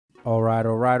All right,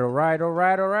 all right, all right, all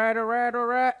right, all right, all right, all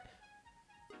right.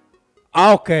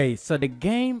 Okay, so the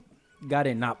game got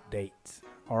an update.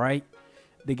 All right,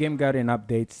 the game got an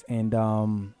update,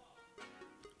 and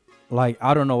like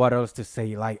I don't know what else to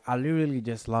say. Like I literally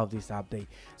just love this update.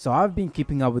 So I've been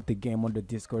keeping up with the game on the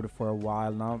Discord for a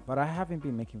while now, but I haven't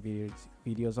been making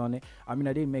videos on it. I mean,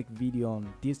 I did make video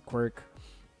on this quirk,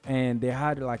 and they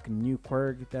had like a new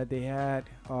quirk that they had,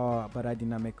 but I did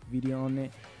not make a video on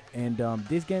it. And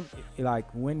this game,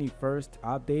 like when it first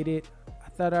updated, I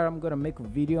thought that I'm gonna make a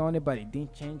video on it, but it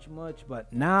didn't change much.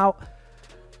 But now,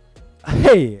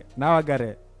 hey, now I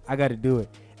gotta do it.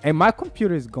 And my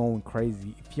computer is going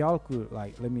crazy. If y'all could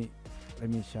like, let me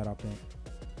shut up and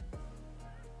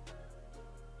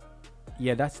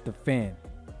yeah, that's the fan.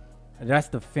 That's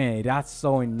the fan. That's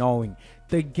so annoying.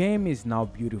 The game is now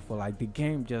beautiful. Like the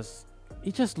game just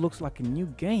it just looks like a new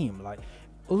game. Like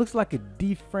it looks like a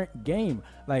different game.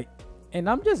 Like and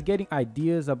I'm just getting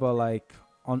ideas about like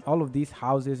on all of these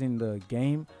houses in the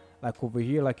game. Like over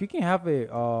here, like you can have a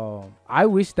I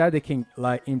wish that they can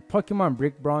like in Pokemon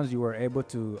Brick Bronze you were able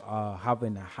to have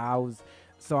in a house.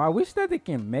 So I wish that they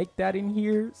can make that in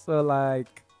here. So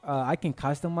like I can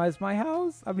customize my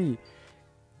house. I mean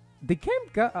the game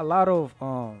got a lot of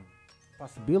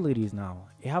possibilities now.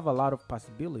 It have a lot of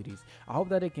possibilities. I hope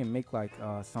that they can make like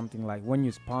something like when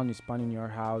you spawn in your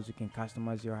house, you can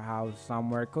customize your house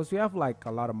somewhere because we have like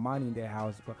a lot of money in the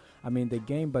house. But I mean the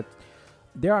game, but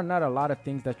there are not a lot of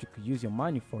things that you could use your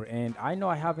money for. And I know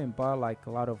I haven't bought like a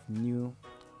lot of new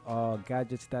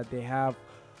gadgets that they have,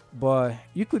 but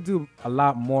you could do a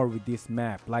lot more with this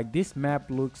map. Like this map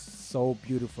looks so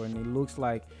beautiful, and it looks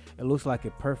like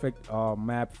a perfect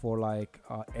map for like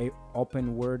a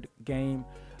open world game,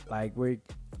 like where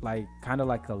like kind of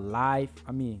like a life.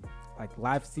 I mean, like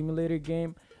life simulator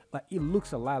game. Like it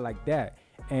looks a lot like that,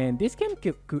 and this game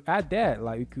could add that.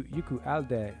 Like you could add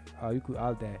that. You could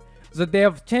add that. So they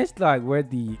have changed like where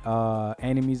the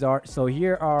enemies are. So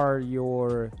here are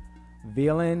your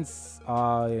villains.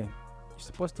 You're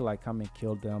supposed to like come and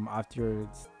kill them after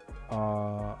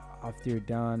you're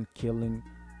done killing.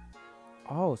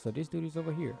 Oh, so this dude is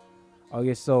over here.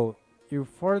 Okay, so you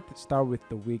first start with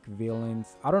the weak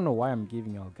villains. I don't know why I'm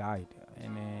giving you a guide.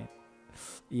 And then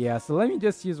yeah, so let me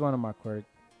just use one of my quirks.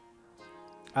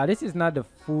 This is not the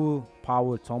full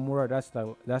power Tomura.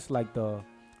 That's like the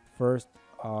first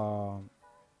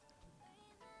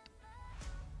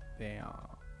damn.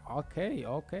 Okay,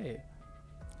 okay.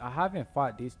 I haven't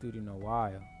fought this dude in a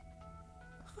while.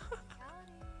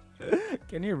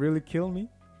 Can he really kill me?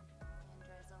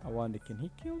 I wonder, can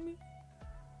he kill me?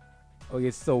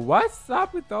 Okay, so what's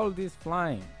up with all this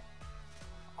flying?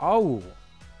 Oh,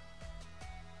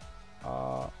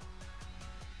 uh,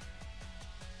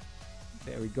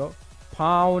 there we go.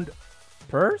 Pound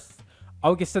purse.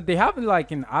 Okay, so they have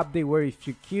like an update where if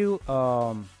you kill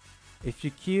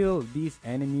these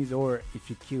enemies or if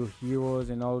you kill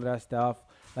heroes and all that stuff,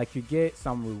 like you get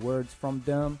some rewards from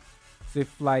them. So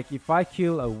if I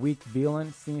kill a weak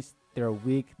villain, since they're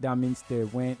weak, that means they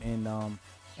went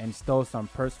and stole some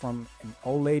purse from an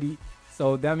old lady.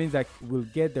 So that means I will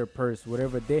get their purse,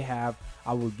 whatever they have,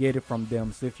 I will get it from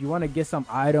them. So if you want to get some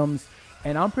items,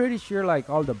 and I'm pretty sure like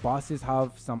all the bosses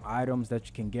have some items that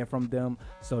you can get from them.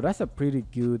 So that's a pretty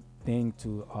good thing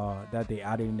to that they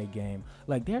added in the game.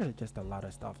 Like there's just a lot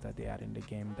of stuff that they add in the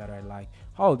game that I like.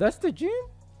 Oh, that's the gym.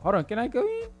 Hold on, can I go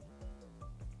in?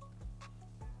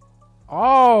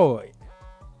 Oh,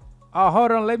 oh,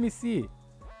 hold on, let me see.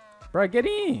 Bro, get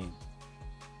in.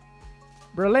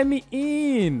 Bro, let me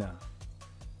in.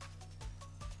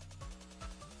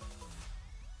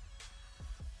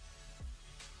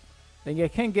 Then I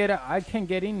can't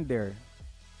get in there.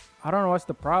 I don't know what's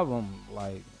the problem.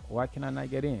 Like, why can I not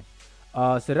get in?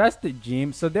 So that's the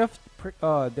gym. So they've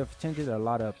changed a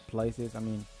lot of places. I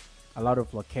mean, a lot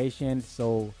of locations.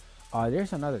 So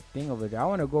there's another thing over there. I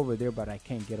want to go over there, but I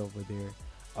can't get over there.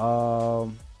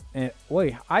 And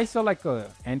wait, I saw like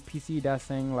a NPC that's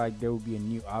saying like there will be a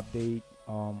new update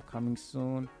coming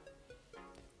soon,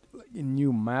 like a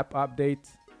new map update.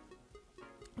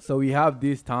 So we have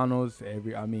these tunnels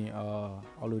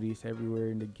all of these everywhere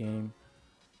in the game.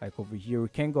 Like over here, we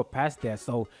can't go past that.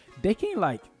 So they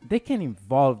can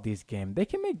involve this game. They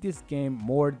can make this game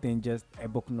more than just a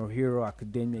Boku no Hero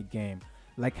Academia game.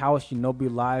 Like how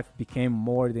Shinobi Life became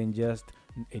more than just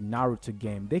a Naruto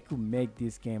game. They could make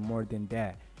this game more than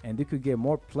that, and they could get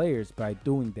more players by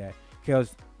doing that.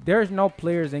 Because there's no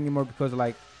players anymore because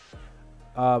like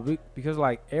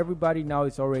everybody now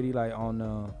is already like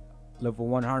on level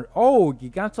 100. Oh,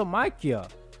 Gigantomachia.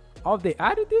 Oh, they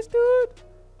added this dude.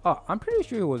 Oh, I'm pretty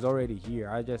sure he was already here.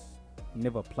 I just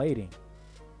never played him.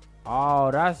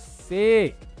 Oh, that's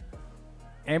sick.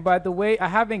 And by the way, I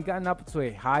haven't gotten up to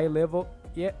a high level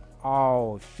yet.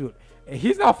 Oh shoot,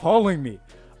 he's not following me.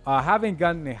 I haven't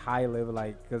gotten a high level,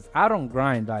 like, cause I don't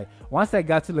grind. Like once I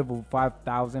got to level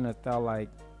 5,000, I felt like,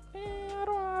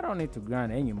 I don't need to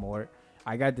grind anymore.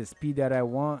 I got the speed that I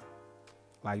want.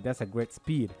 Like that's a great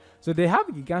speed. So they have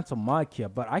a Gigantomach here,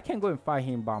 but I can't go and fight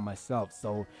him by myself.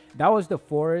 So that was the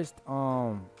forest.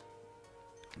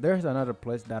 There's another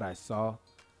place that I saw.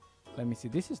 Let me see.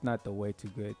 This is not the way to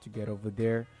get over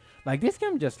there. Like this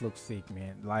game just looks sick,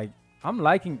 man. Like I'm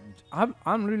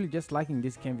really just liking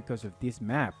this game because of this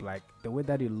map. Like the way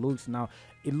that it looks now,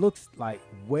 it looks like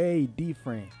way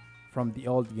different from the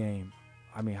old game.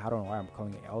 I mean, I don't know why I'm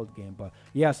calling it old game, but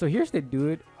yeah. So here's the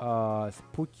dude,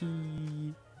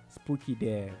 Spooky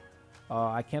Dev.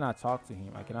 I cannot talk to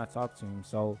him.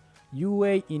 So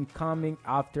UA incoming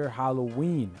after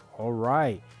Halloween. All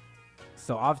right.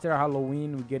 So after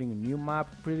Halloween, we're getting a new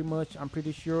map, pretty much. I'm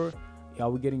pretty sure. Yeah,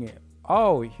 we're getting it.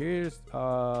 Oh, here's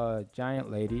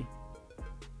giant lady.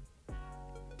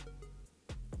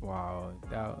 Wow,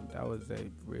 that was a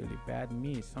really bad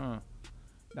miss, huh?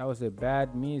 That was a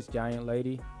bad miss, giant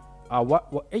lady.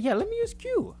 What? Yeah, let me use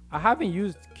Q. I haven't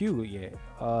used Q yet.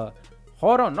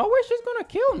 Hold on. No way she's gonna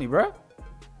kill me, bro.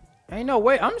 Ain't no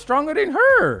way. I'm stronger than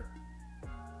her.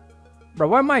 Bro,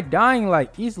 why am I dying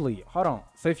like easily? Hold on.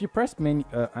 So if you press menu,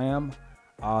 the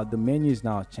menu is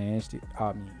now changed.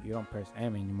 I mean, you don't press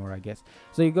M anymore, I guess.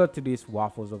 So you go to these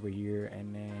waffles over here,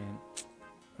 and then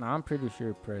now I'm pretty sure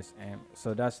you press M.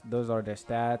 So those are the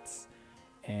stats,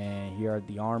 and here are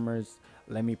the armors.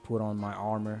 Let me put on my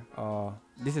armor.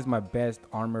 This is my best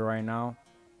armor right now,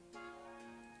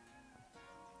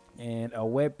 and a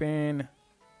weapon.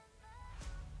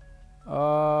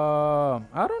 I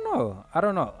don't know.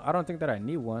 I don't think that I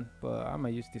need one, but I'm gonna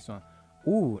use this one.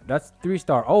 Ooh, that's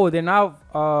 3-star. Oh, they now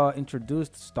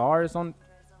introduced stars on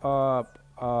okay,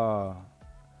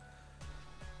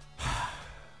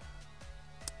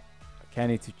 I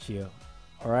need to chill.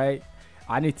 All right,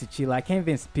 I need to chill. I can't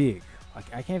even speak. I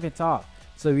can't even talk.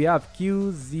 So we have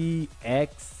QZXCVF.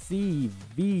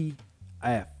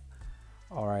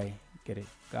 All right, get it,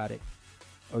 got it.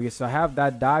 Okay, so I have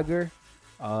that dagger.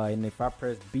 And if I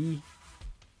press B,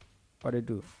 what it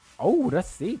do? Oh, that's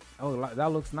sick. Oh,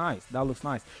 that looks nice.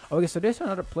 Okay, so there's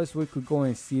another place we could go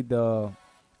and see the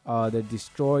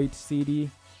destroyed city.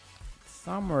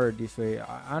 Somewhere this way.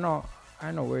 I know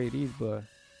where it is, but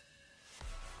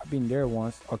I've been there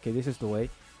once. Okay, this is the way.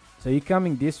 So you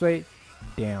coming this way?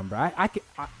 Damn, bro.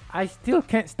 I still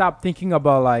can't stop thinking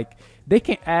about, like, they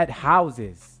can add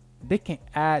houses. They can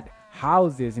add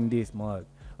houses in this mod.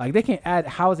 Like they can add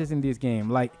houses in this game.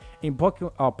 Like in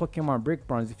Pokemon Brick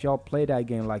Bronze, if y'all play that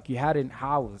game, like you had a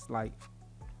house, like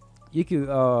you could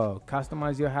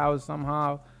customize your house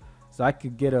somehow. So I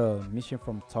could get a mission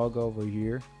from Toga over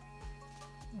here.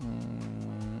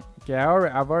 Okay,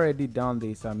 I've already done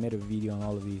this. I made a video on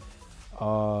all of these.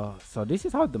 So this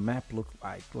is how the map looks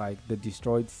like the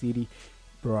destroyed city.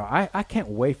 Bro, I can't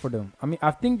wait for them. I mean,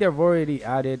 I think they've already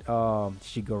added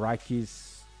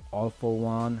Shigaraki's All For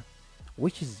One,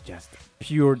 which is just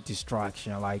pure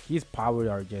destruction. Like his powers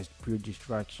are just pure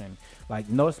destruction. Like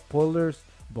no spoilers,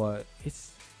 but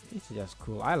it's just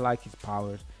cool. I like his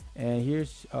powers. And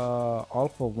here's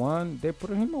All For One. They put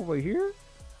him over here.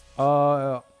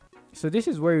 So this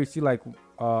is where you see like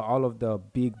all of the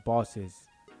big bosses.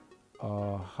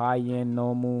 High-end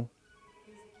Nomu.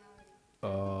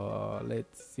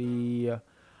 Let's see.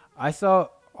 I saw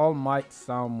All Might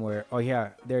somewhere. Oh yeah,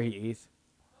 there he is.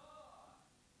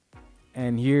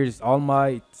 And here's All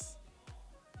Might.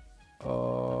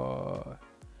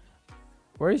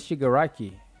 Where is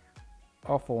Shigaraki?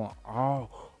 All For One.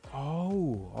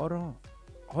 Oh, hold on,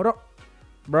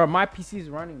 bro. My PC is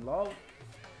running low.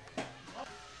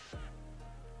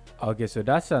 Okay, so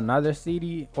that's another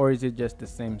city, or is it just the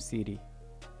same city?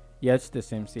 Yeah, it's the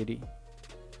same city.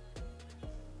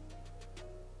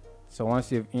 So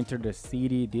once you've entered the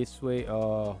city this way,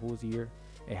 who's here?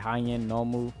 A high-end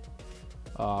Nomu.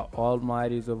 All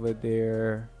Might is over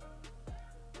there.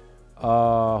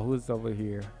 Who's over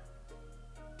here?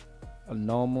 A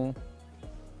Nomu.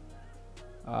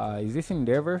 Is this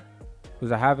Endeavor?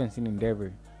 Because I haven't seen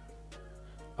Endeavor.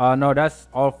 No, that's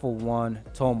All For One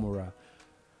Tomura.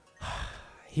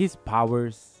 His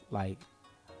powers, like,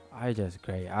 are just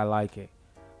great. I like it.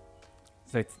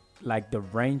 So it's like the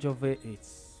range of it,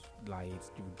 it's like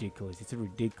it's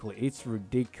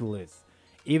ridiculous.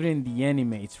 Even in the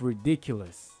anime, it's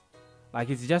ridiculous. Like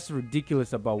it's just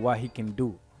ridiculous about what he can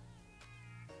do.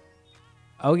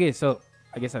 Okay, so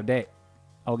I guess I'm dead.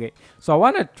 Okay, so I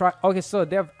want to try. Okay, so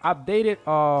they've updated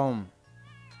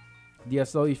Yeah,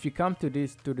 so if you come to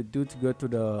this to the dude to go to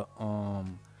the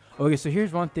okay, so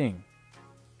here's one thing.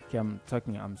 Okay,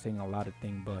 I'm saying a lot of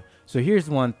things, but so here's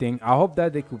one thing. I hope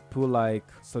that they could put like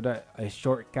so that a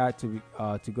shortcut to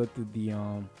go to the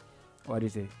what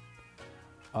is it?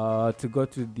 To go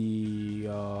to the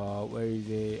where is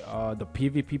it? The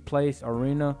PvP place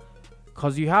arena.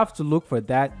 Cause you have to look for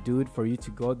that dude for you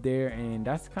to go there, and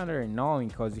that's kind of annoying.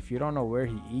 Cause if you don't know where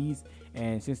he is,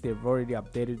 and since they've already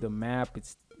updated the map,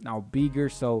 it's now bigger.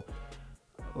 So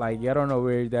like I don't know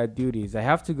where that dude is. I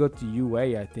have to go to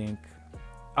UA, I think.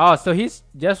 Oh, so he's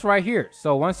just right here.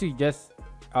 So once you just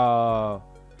yeah,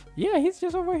 he's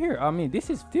just over here. I mean, this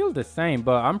is still the same,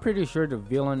 but I'm pretty sure the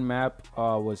villain map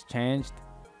was changed.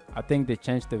 I think they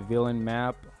changed the villain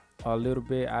map a little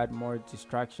bit, add more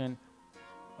distraction.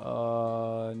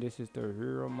 This is the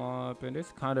hero map, and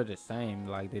it's kind of the same.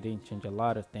 Like they didn't change a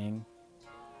lot of things,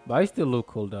 but it still look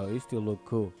cool though. It still look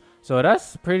cool. So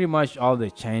that's pretty much all the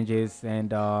changes.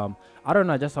 And I don't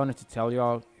know. I just wanted to tell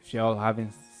y'all, if y'all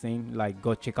haven't seen, like,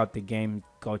 go check out the game.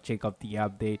 Go check out the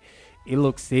update. It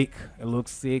looks sick. It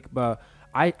looks sick. But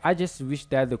I just wish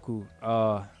that they could.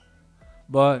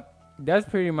 But that's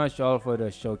pretty much all for the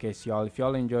showcase, y'all. If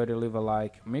y'all enjoyed it, leave a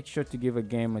like. Make sure to give a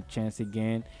game a chance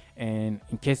again. And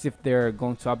in case if they're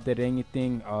going to update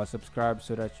anything, subscribe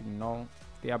so that you know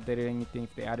if they updated anything,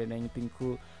 if they added anything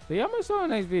cool. So yeah, I'm gonna see you in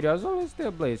the next video. As always, stay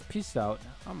blazed. Peace out.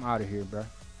 I'm out of here, bro.